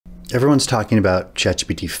Everyone's talking about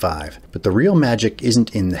ChatGPT-5, but the real magic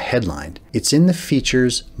isn't in the headline. It's in the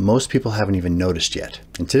features most people haven't even noticed yet.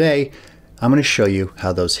 And today, I'm going to show you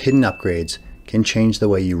how those hidden upgrades can change the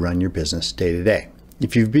way you run your business day to day.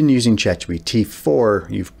 If you've been using ChatGPT-4,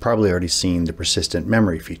 you've probably already seen the persistent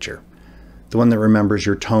memory feature, the one that remembers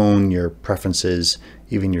your tone, your preferences,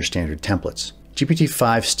 even your standard templates.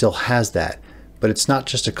 GPT-5 still has that, but it's not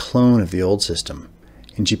just a clone of the old system.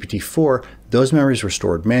 In GPT-4, those memories were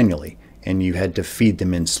stored manually, and you had to feed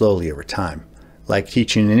them in slowly over time, like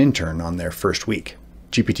teaching an intern on their first week.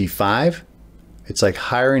 GPT-5, it's like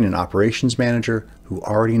hiring an operations manager who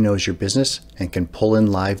already knows your business and can pull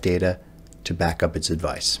in live data to back up its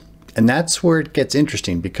advice. And that's where it gets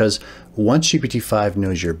interesting, because once GPT-5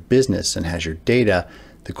 knows your business and has your data,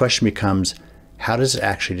 the question becomes, how does it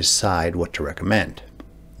actually decide what to recommend?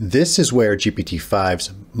 This is where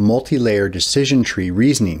GPT-5's multi-layer decision tree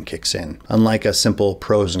reasoning kicks in. Unlike a simple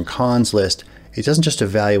pros and cons list, it doesn't just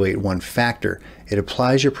evaluate one factor, it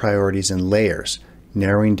applies your priorities in layers,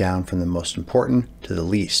 narrowing down from the most important to the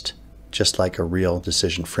least, just like a real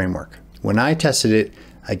decision framework. When I tested it,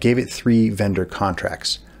 I gave it 3 vendor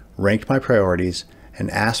contracts, ranked my priorities, and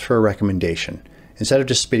asked for a recommendation. Instead of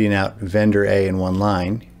just spitting out vendor A in one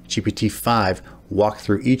line, GPT-5 walked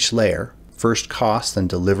through each layer, first cost, then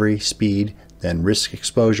delivery, speed, then risk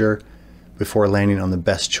exposure, before landing on the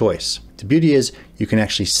best choice. The beauty is you can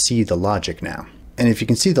actually see the logic now. And if you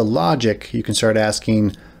can see the logic, you can start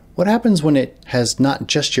asking, what happens when it has not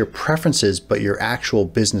just your preferences, but your actual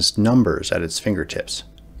business numbers at its fingertips?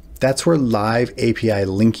 That's where live API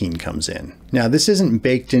linking comes in. Now, this isn't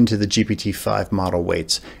baked into the GPT-5 model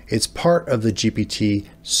weights. It's part of the GPT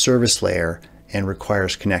service layer and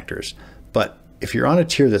requires connectors. But if you're on a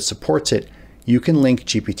tier that supports it, you can link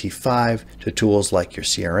GPT-5 to tools like your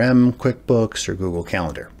CRM, QuickBooks, or Google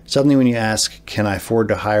Calendar. Suddenly when you ask, can I afford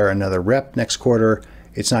to hire another rep next quarter?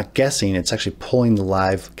 It's not guessing, it's actually pulling the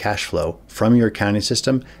live cash flow from your accounting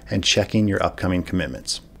system and checking your upcoming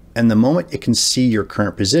commitments. And the moment it can see your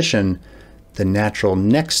current position, the natural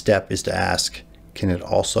next step is to ask, can it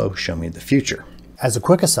also show me the future? As a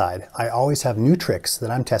quick aside, I always have new tricks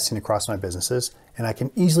that I'm testing across my businesses, and I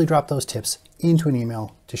can easily drop those tips into an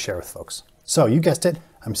email to share with folks. So you guessed it,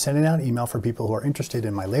 I'm sending out an email for people who are interested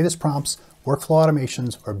in my latest prompts, workflow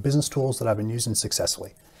automations, or business tools that I've been using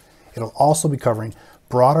successfully. It'll also be covering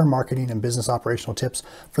broader marketing and business operational tips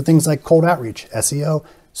for things like cold outreach, SEO,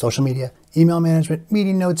 social media, email management,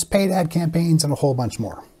 meeting notes, paid ad campaigns, and a whole bunch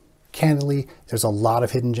more. Candidly, there's a lot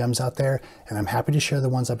of hidden gems out there, and I'm happy to share the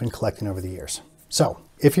ones I've been collecting over the years. So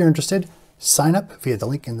if you're interested, sign up via the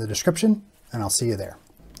link in the description, and I'll see you there.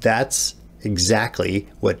 That's exactly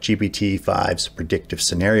what GPT-5's predictive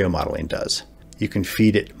scenario modeling does. You can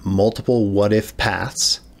feed it multiple what-if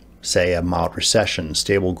paths, say a mild recession,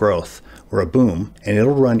 stable growth, or a boom, and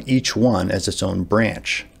it'll run each one as its own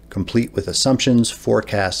branch, complete with assumptions,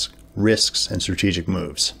 forecasts, risks, and strategic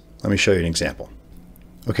moves. Let me show you an example.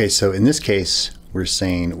 Okay, so in this case, we're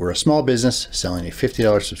saying we're a small business selling a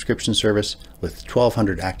 $50 subscription service with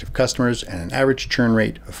 1,200 active customers and an average churn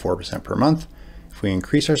rate of 4% per month. If we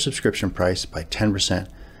increase our subscription price by 10%,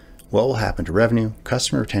 what will happen to revenue,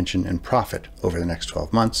 customer retention, and profit over the next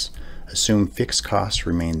 12 months? Assume fixed costs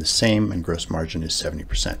remain the same and gross margin is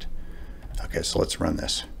 70%. Okay, so let's run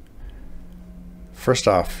this. First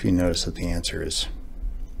off, you notice that the answer is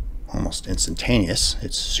almost instantaneous.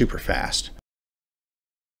 It's super fast.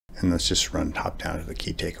 And let's just run top down to the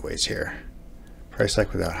key takeaways here. Price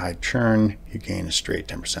hike without high churn, you gain a straight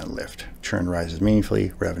 10% lift. Churn rises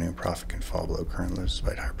meaningfully, revenue and profit can fall below current levels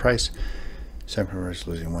despite higher price. Separate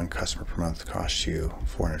losing 1 customer per month costs you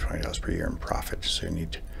 $420 per year in profit, so you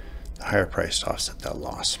need the higher price to offset that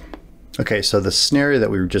loss. Okay, so the scenario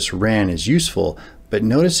that we just ran is useful, but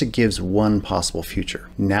notice it gives one possible future.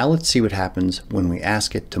 Now let's see what happens when we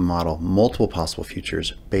ask it to model multiple possible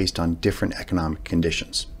futures based on different economic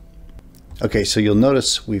conditions. Okay, so you'll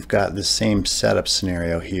notice we've got the same setup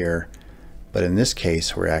scenario here, but in this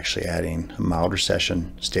case, we're actually adding a mild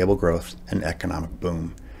recession, stable growth, and economic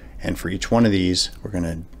boom. And for each one of these, we're going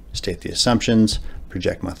to state the assumptions,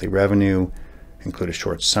 project monthly revenue, include a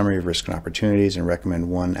short summary of risk and opportunities, and recommend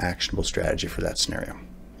one actionable strategy for that scenario. All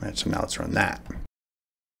right, so now let's run that.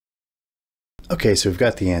 Okay, so we've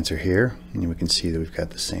got the answer here, and we can see that we've got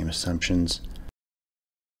the same assumptions.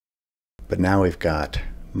 But now we've got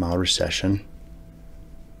mild recession,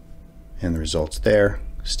 and the results there,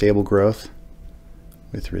 stable growth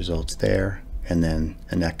with the results there, and then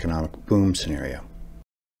an economic boom scenario.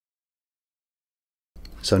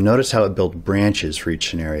 So notice how it built branches for each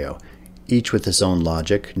scenario, each with its own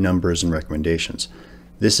logic, numbers, and recommendations.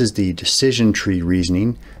 This is the decision tree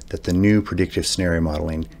reasoning that the new predictive scenario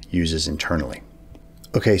modeling uses internally.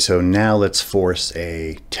 Okay, so now let's force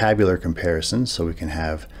a tabular comparison so we can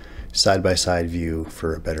have side-by-side view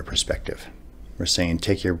for a better perspective. We're saying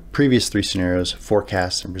take your previous 3 scenarios,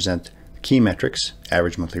 forecast, and present the key metrics,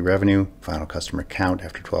 average monthly revenue, final customer count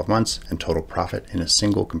after 12 months, and total profit in a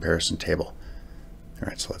single comparison table. All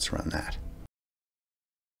right, so let's run that.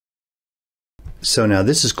 So now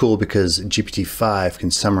this is cool because GPT-5 can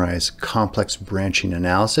summarize complex branching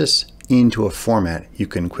analysis into a format you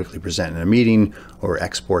can quickly present in a meeting or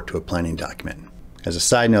export to a planning document. As a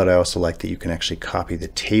side note, I also like that you can actually copy the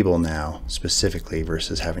table now specifically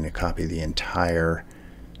versus having to copy the entire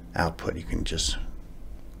output. You can just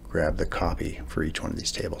grab the copy for each one of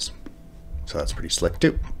these tables. So that's pretty slick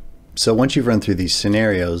too. So once you've run through these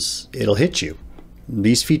scenarios, it'll hit you.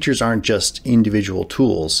 These features aren't just individual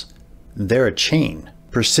tools. They're a chain.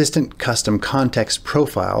 Persistent custom context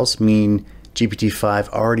profiles mean GPT-5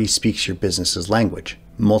 already speaks your business's language.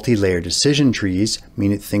 Multi-layer decision trees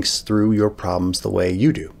mean it thinks through your problems the way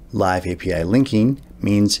you do. Live API linking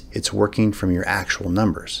means it's working from your actual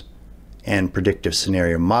numbers. And predictive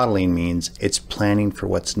scenario modeling means it's planning for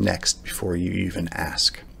what's next before you even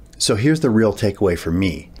ask. So here's the real takeaway for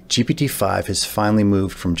me. GPT-5 has finally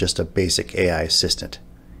moved from just a basic AI assistant.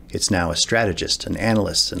 It's now a strategist, an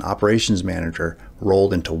analyst, an operations manager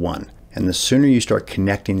rolled into one. And the sooner you start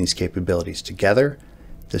connecting these capabilities together,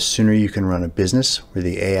 the sooner you can run a business where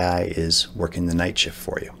the AI is working the night shift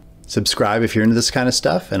for you. Subscribe if you're into this kind of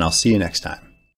stuff, and I'll see you next time.